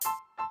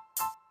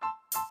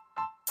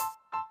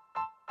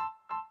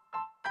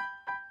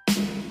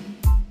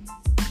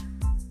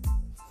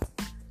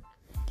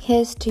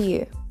Here's to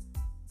you,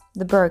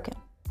 the broken,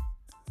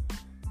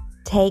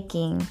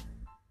 taking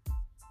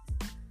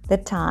the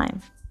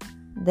time,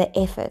 the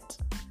effort,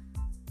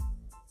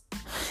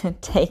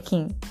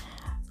 taking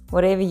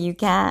whatever you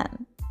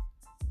can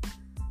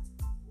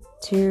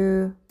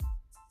to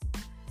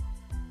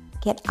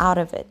get out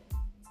of it,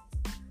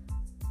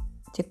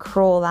 to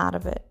crawl out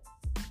of it,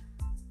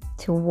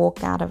 to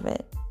walk out of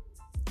it.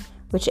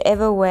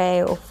 Whichever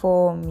way or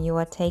form you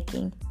are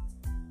taking,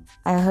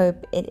 I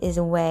hope it is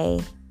a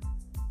way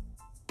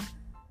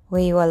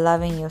where you are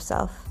loving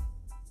yourself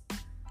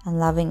and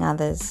loving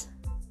others.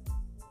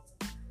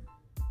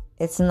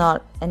 It's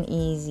not an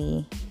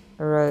easy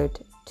road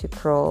to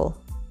crawl.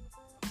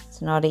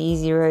 It's not an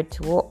easy road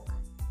to walk.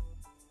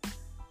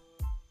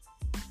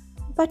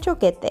 But you'll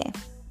get there.